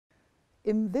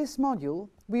In this module,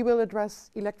 we will address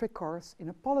electric cars in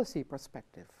a policy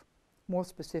perspective. More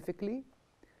specifically,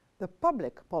 the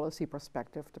public policy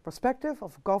perspective, the perspective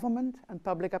of government and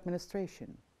public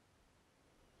administration.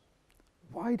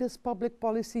 Why does public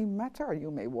policy matter,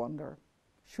 you may wonder?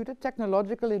 Should a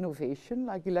technological innovation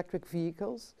like electric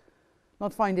vehicles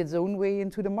not find its own way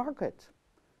into the market?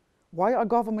 Why are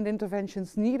government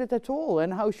interventions needed at all,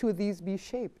 and how should these be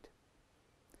shaped?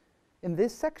 In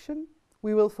this section,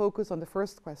 we will focus on the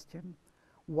first question: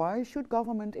 why should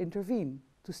government intervene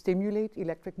to stimulate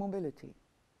electric mobility?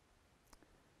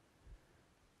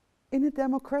 In a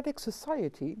democratic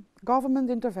society, government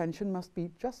intervention must be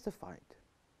justified.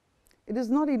 It is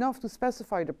not enough to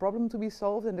specify the problem to be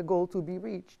solved and the goal to be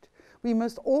reached. We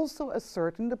must also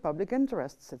ascertain the public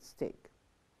interests at stake.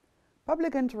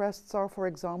 Public interests are, for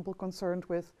example, concerned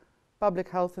with public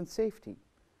health and safety,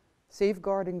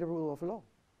 safeguarding the rule of law,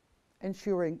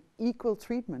 ensuring equal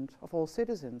treatment of all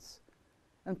citizens,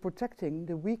 and protecting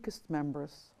the weakest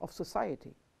members of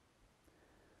society.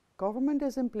 Government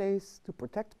is in place to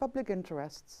protect public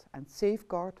interests and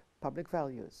safeguard public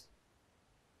values.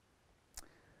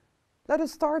 Let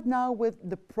us start now with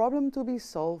the problem to be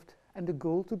solved and the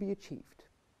goal to be achieved.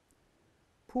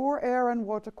 Poor air and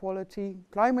water quality,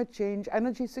 climate change,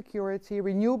 energy security,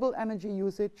 renewable energy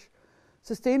usage,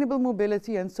 sustainable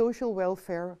mobility and social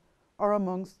welfare are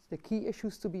amongst the key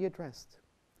issues to be addressed.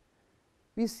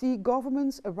 We see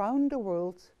governments around the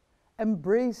world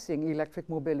embracing electric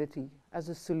mobility as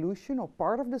a solution or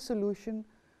part of the solution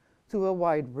to a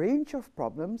wide range of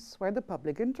problems where the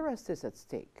public interest is at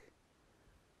stake.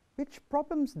 Which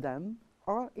problems then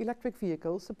are electric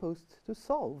vehicles supposed to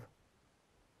solve?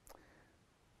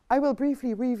 I will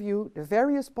briefly review the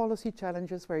various policy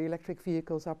challenges where electric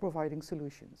vehicles are providing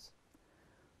solutions.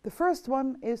 The first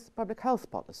one is public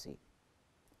health policy.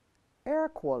 Air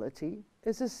quality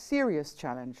is a serious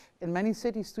challenge in many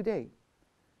cities today.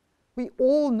 We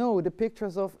all know the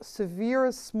pictures of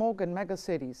severe smog in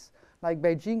megacities like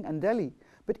Beijing and Delhi,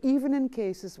 but even in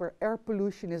cases where air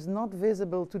pollution is not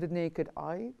visible to the naked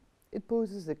eye, it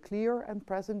poses a clear and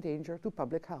present danger to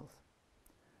public health.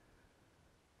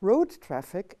 Road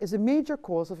traffic is a major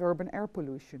cause of urban air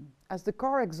pollution, as the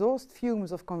car exhaust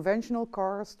fumes of conventional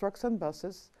cars, trucks and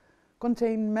buses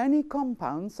contain many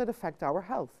compounds that affect our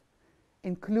health,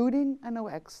 including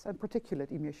NOx and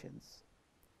particulate emissions.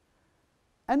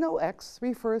 NOx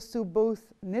refers to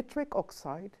both nitric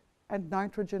oxide and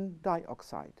nitrogen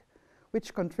dioxide,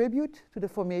 which contribute to the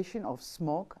formation of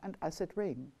smog and acid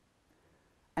rain.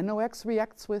 NOx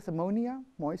reacts with ammonia,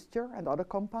 moisture and other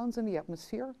compounds in the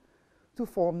atmosphere to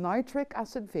form nitric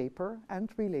acid vapor and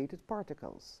related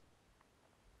particles.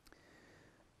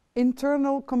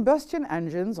 Internal combustion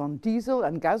engines on diesel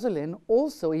and gasoline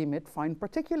also emit fine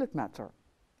particulate matter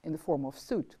in the form of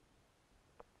soot.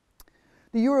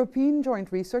 The European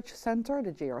Joint Research Centre,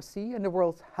 the JRC, and the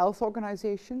World Health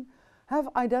Organization have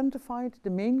identified the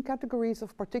main categories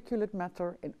of particulate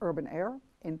matter in urban air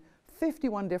in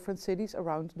 51 different cities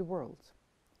around the world.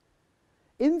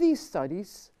 In these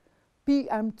studies,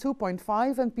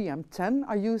 PM2.5 and PM10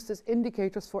 are used as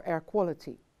indicators for air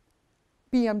quality.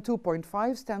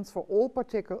 PM2.5 stands for all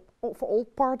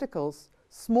particles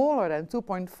smaller than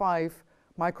 2.5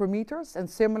 micrometers, and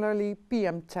similarly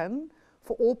PM10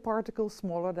 for all particles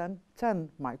smaller than 10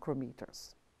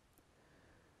 micrometers.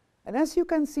 And as you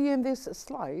can see in this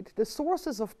slide, the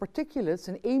sources of particulates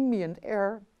in ambient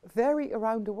air vary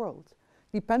around the world,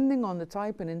 depending on the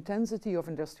type and intensity of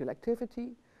industrial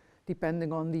activity,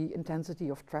 depending on the intensity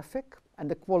of traffic and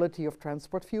the quality of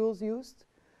transport fuels used,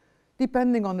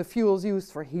 depending on the fuels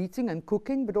used for heating and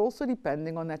cooking, but also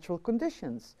depending on natural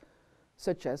conditions,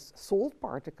 such as salt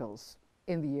particles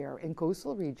in the air in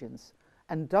coastal regions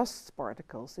and dust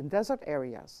particles in desert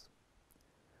areas.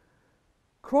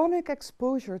 Chronic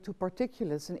exposure to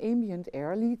particulates in ambient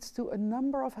air leads to a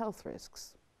number of health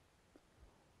risks.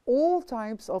 All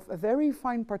types of very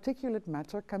fine particulate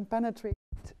matter can penetrate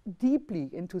deeply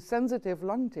into sensitive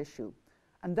lung tissue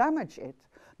and damage it,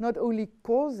 not only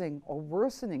causing or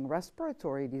worsening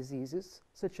respiratory diseases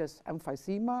such as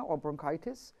emphysema or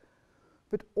bronchitis,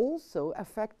 but also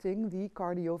affecting the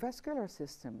cardiovascular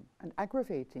system and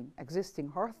aggravating existing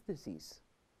heart disease.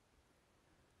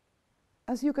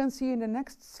 As you can see in the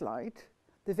next slide,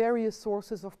 the various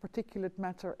sources of particulate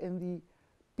matter in the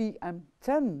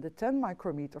PM10, the 10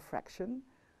 micrometer fraction,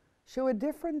 show a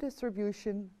different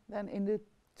distribution than in the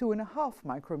 2.5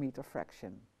 micrometer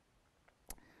fraction.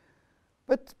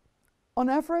 But on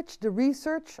average, the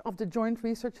research of the Joint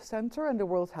Research Centre and the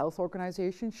World Health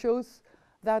Organization shows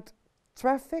that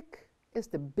traffic is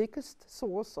the biggest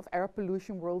source of air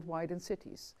pollution worldwide in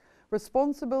cities,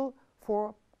 responsible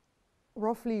for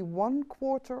roughly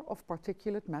 1/4 of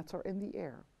particulate matter in the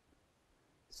air.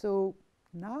 So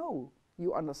now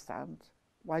you understand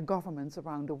why governments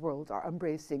around the world are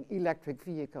embracing electric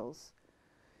vehicles.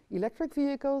 Electric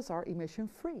vehicles are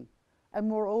emission-free, and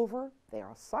moreover, they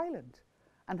are silent,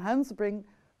 and hence bring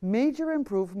major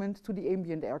improvement to the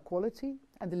ambient air quality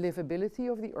and the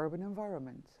livability of the urban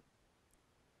environment.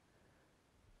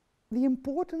 The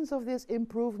importance of this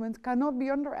improvement cannot be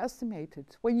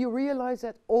underestimated when you realize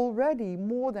that already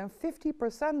more than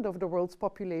 50% of the world's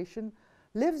population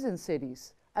lives in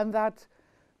cities, and that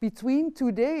between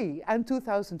today and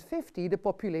 2050, the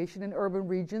population in urban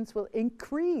regions will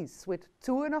increase with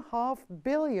 2.5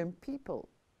 billion people.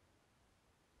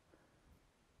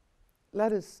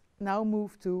 Let us now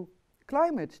move to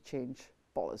climate change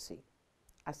policy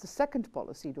as the second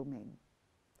policy domain.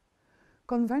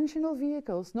 Conventional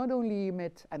vehicles not only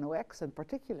emit NOx and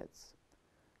particulates.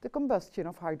 The combustion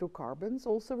of hydrocarbons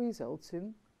also results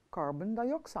in carbon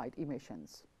dioxide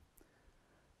emissions.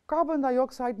 Carbon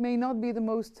dioxide may not be the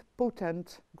most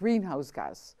potent greenhouse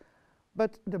gas,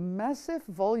 but the massive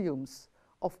volumes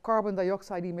of carbon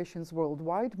dioxide emissions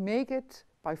worldwide make it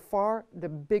by far the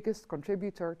biggest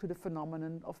contributor to the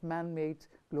phenomenon of man-made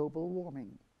global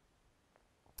warming.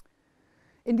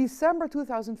 In December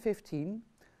 2015,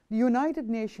 the United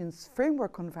Nations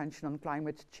Framework Convention on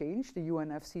Climate Change, the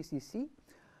UNFCCC,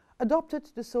 adopted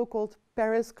the so-called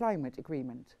Paris Climate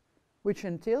Agreement, which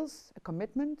entails a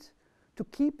commitment to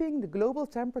keeping the global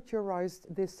temperature rise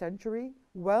this century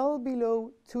well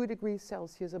below 2 degrees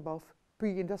Celsius above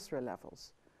pre-industrial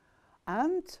levels,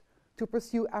 and to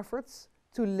pursue efforts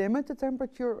to limit the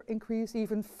temperature increase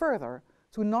even further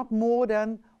to not more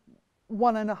than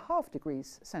 1.5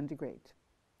 degrees centigrade.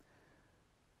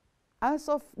 As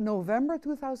of November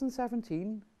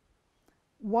 2017,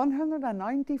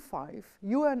 195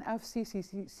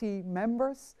 UNFCCC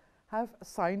members have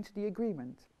signed the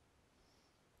agreement.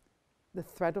 The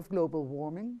threat of global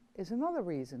warming is another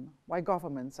reason why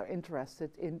governments are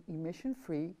interested in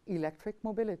emission-free electric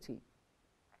mobility.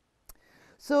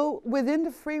 So, within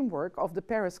the framework of the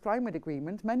Paris Climate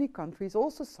Agreement, many countries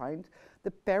also signed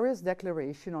the Paris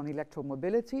Declaration on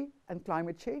Electromobility and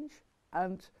Climate Change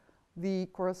and the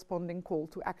corresponding call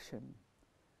to action.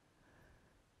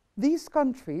 These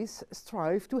countries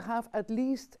strive to have at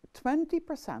least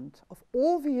 20% of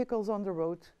all vehicles on the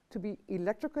road to be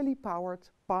electrically powered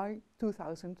by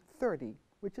 2030,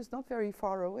 which is not very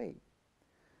far away.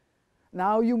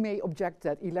 Now you may object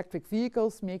that electric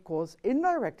vehicles may cause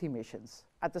indirect emissions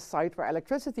at the site where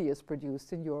electricity is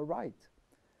produced, and you're right.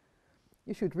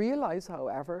 You should realize,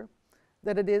 however,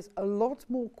 that it is a lot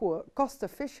more cost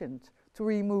efficient to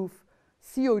remove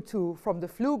CO2 from the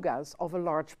flue gas of a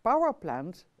large power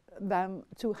plant than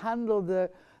to handle the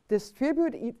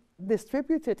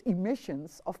distributed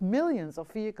emissions of millions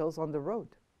of vehicles on the road.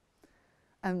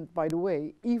 And by the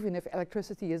way, even if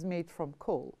electricity is made from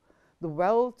coal, the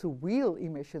well-to-wheel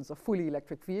emissions of fully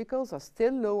electric vehicles are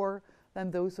still lower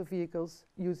than those of vehicles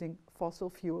using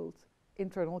fossil-fueled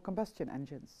internal combustion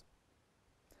engines.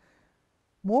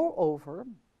 Moreover,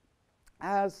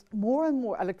 as more and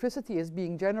more electricity is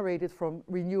being generated from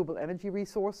renewable energy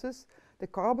resources, the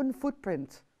carbon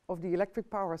footprint of the electric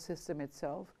power system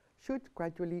itself should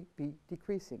gradually be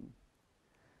decreasing.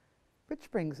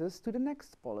 Which brings us to the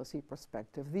next policy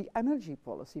perspective, the energy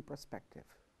policy perspective.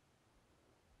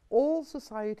 All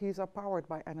societies are powered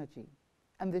by energy,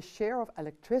 and the share of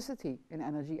electricity in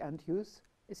energy end use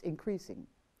is increasing.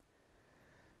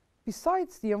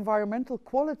 Besides the environmental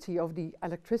quality of the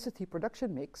electricity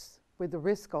production mix, with the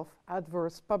risk of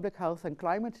adverse public health and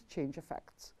climate change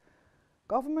effects,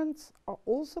 governments are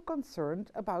also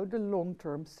concerned about the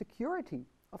long-term security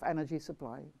of energy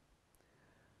supply.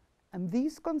 And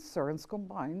these concerns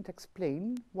combined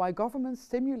explain why governments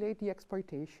stimulate the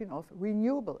exploitation of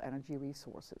renewable energy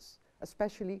resources,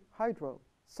 especially hydro,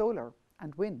 solar,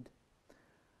 and wind.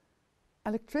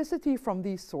 Electricity from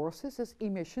these sources is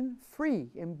emission-free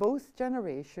in both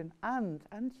generation and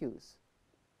end use.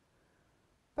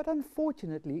 But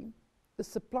unfortunately, the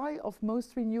supply of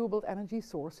most renewable energy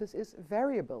sources is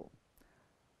variable.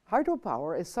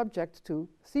 Hydropower is subject to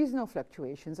seasonal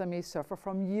fluctuations and may suffer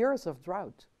from years of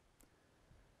drought.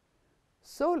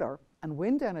 Solar and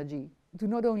wind energy do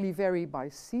not only vary by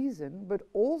season, but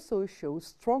also show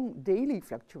strong daily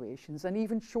fluctuations and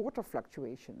even shorter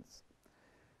fluctuations.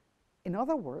 In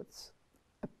other words,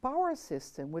 a power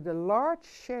system with a large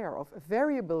share of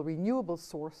variable renewable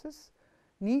sources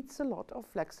needs a lot of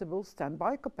flexible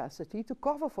standby capacity to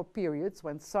cover for periods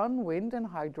when sun, wind, and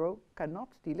hydro cannot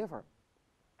deliver.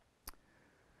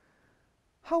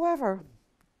 However,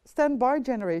 Standby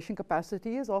generation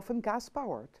capacity is often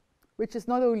gas-powered, which is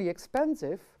not only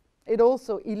expensive, it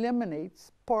also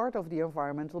eliminates part of the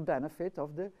environmental benefit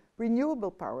of the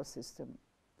renewable power system.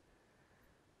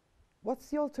 What's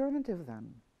the alternative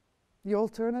then? The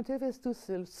alternative is to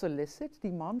solicit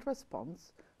demand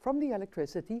response from the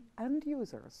electricity end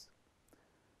users.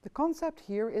 The concept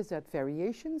here is that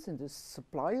variations in the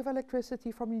supply of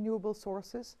electricity from renewable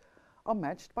sources are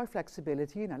matched by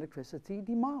flexibility in electricity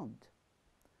demand.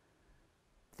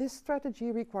 This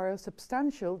strategy requires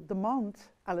substantial demand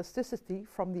elasticity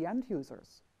from the end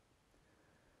users.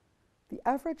 The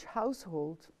average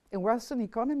household in Western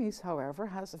economies, however,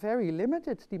 has very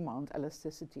limited demand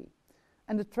elasticity.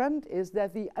 And the trend is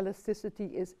that the elasticity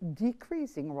is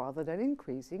decreasing rather than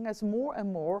increasing as more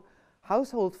and more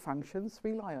household functions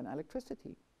rely on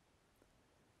electricity.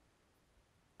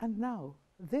 And now,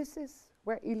 this is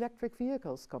where electric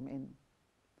vehicles come in.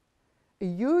 A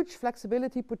huge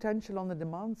flexibility potential on the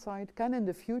demand side can in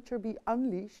the future be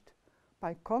unleashed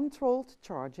by controlled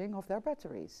charging of their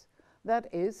batteries. That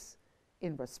is,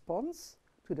 in response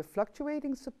to the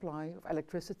fluctuating supply of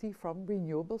electricity from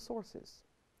renewable sources.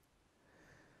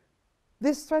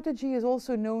 This strategy is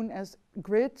also known as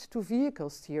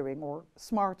grid-to-vehicle steering or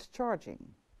smart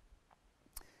charging.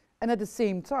 And at the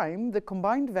same time, the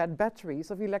combined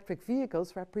batteries of electric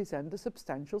vehicles represent a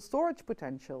substantial storage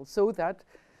potential, so that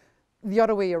the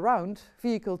other way around,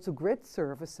 vehicle-to-grid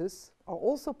services are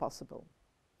also possible.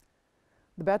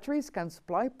 The batteries can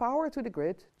supply power to the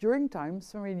grid during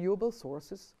times when renewable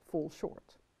sources fall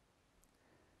short.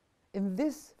 In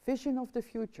this vision of the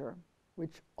future,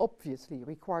 which obviously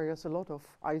requires a lot of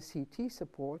ICT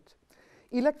support,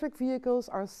 electric vehicles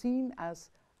are seen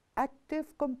as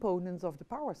active components of the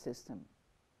power system.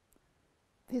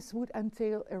 This would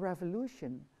entail a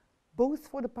revolution, both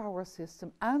for the power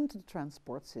system and the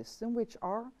transport system, which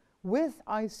are, with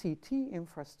ICT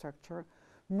infrastructure,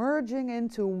 merging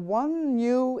into one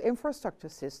new infrastructure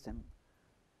system,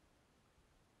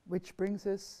 which brings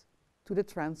us to the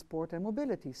transport and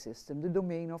mobility system, the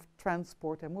domain of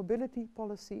transport and mobility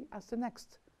policy as the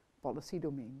next policy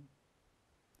domain.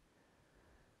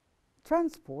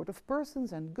 Transport of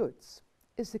persons and goods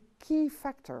is a key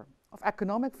factor of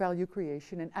economic value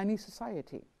creation in any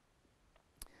society.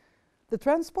 The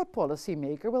transport policy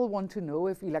maker will want to know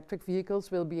if electric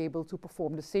vehicles will be able to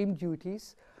perform the same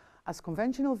duties as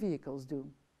conventional vehicles do.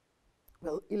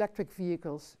 Will electric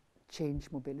vehicles change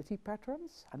mobility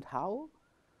patterns, and how?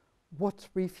 What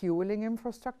refueling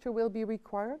infrastructure will be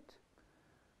required?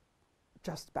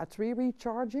 Just battery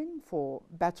recharging for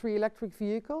battery electric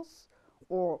vehicles,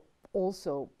 or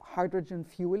also hydrogen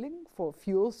fueling for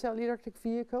fuel cell electric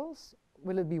vehicles?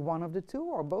 Will it be one of the two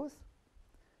or both?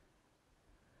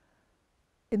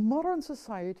 In modern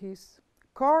societies,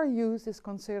 car use is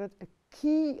considered a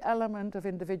key element of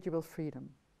individual freedom,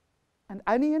 and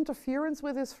any interference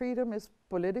with this freedom is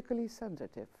politically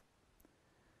sensitive.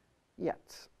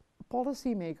 Yet,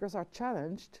 policymakers are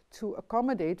challenged to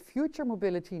accommodate future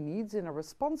mobility needs in a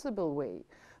responsible way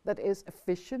that is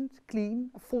efficient, clean,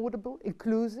 affordable,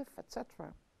 inclusive,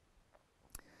 etc.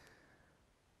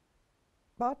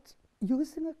 But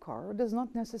using a car does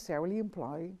not necessarily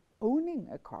imply owning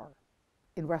a car.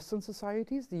 In Western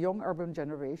societies, the young urban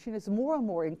generation is more and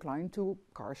more inclined to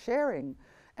car sharing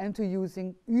and to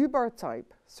using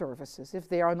Uber-type services if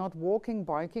they are not walking,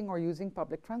 biking, or using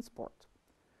public transport.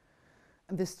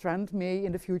 And this trend may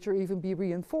in the future even be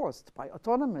reinforced by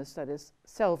autonomous, that is,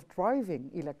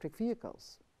 self-driving electric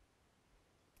vehicles.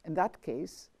 In that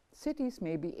case, cities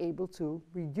may be able to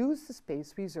reduce the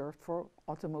space reserved for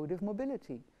automotive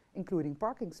mobility, including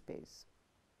parking space.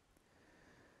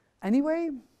 Anyway,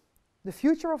 the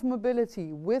future of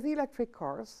mobility with electric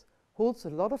cars holds a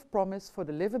lot of promise for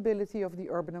the livability of the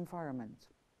urban environment.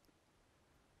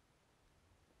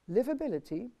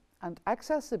 Livability and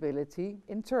accessibility,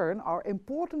 in turn, are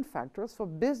important factors for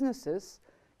businesses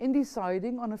in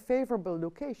deciding on a favorable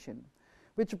location,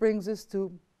 which brings us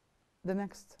to the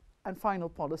next and final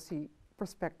policy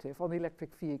perspective on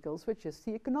electric vehicles, which is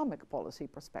the economic policy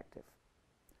perspective.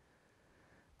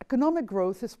 Economic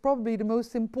growth is probably the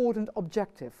most important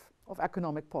objective of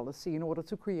economic policy in order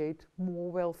to create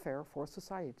more welfare for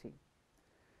society.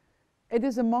 It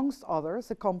is, amongst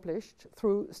others, accomplished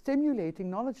through stimulating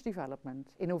knowledge development,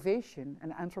 innovation,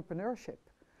 and entrepreneurship,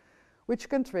 which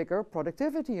can trigger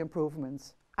productivity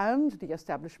improvements and the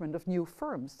establishment of new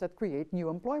firms that create new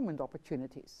employment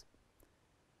opportunities.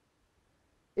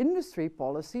 Industry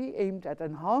policy aimed at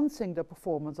enhancing the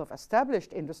performance of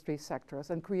established industry sectors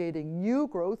and creating new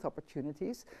growth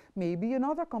opportunities may be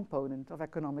another component of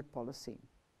economic policy.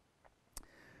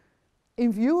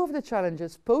 In view of the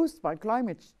challenges posed by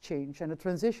climate change and the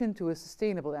transition to a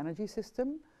sustainable energy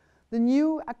system, the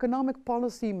new economic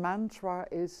policy mantra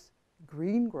is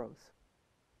green growth.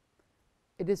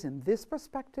 It is in this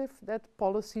perspective that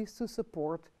policies to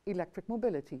support electric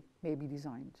mobility may be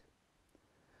designed.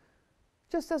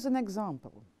 Just as an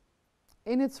example,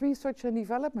 in its research and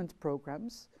development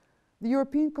programs, the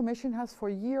European Commission has for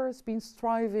years been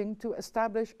striving to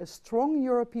establish a strong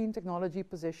European technology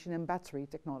position in battery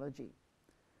technology.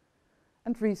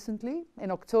 And recently,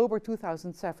 in October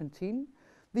 2017,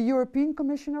 the European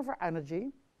Commissioner for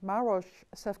Energy, Maroš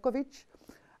Šefčovič,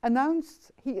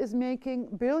 announced he is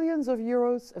making billions of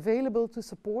euros available to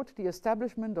support the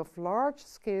establishment of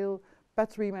large-scale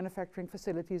battery manufacturing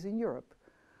facilities in Europe,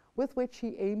 with which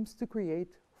he aims to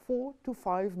create 4 to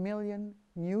 5 million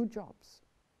new jobs.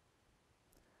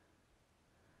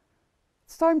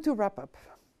 It's time to wrap up.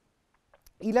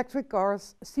 Electric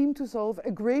cars seem to solve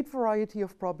a great variety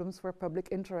of problems where public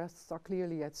interests are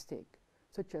clearly at stake,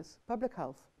 such as public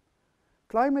health,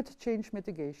 climate change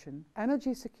mitigation,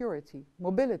 energy security,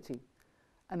 mobility,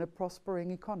 and a prospering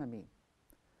economy.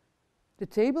 The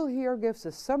table here gives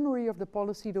a summary of the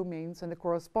policy domains and the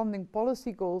corresponding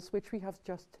policy goals which we have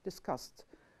just discussed,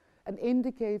 and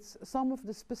indicates some of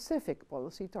the specific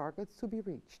policy targets to be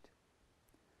reached.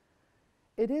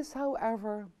 It is,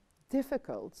 however,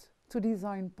 difficult to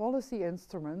design policy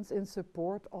instruments in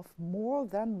support of more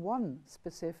than one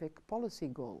specific policy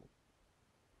goal.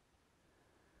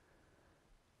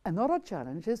 Another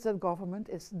challenge is that government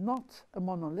is not a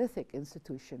monolithic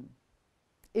institution.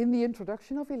 In the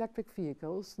introduction of electric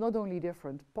vehicles, not only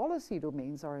different policy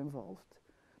domains are involved,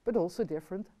 but also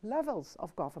different levels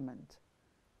of government,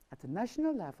 at the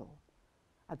national level,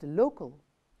 at the local,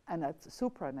 and at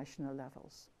supranational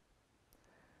levels.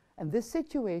 And this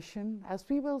situation, as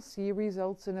we will see,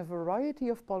 results in a variety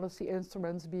of policy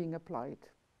instruments being applied.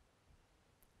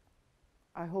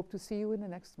 I hope to see you in the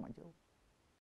next module.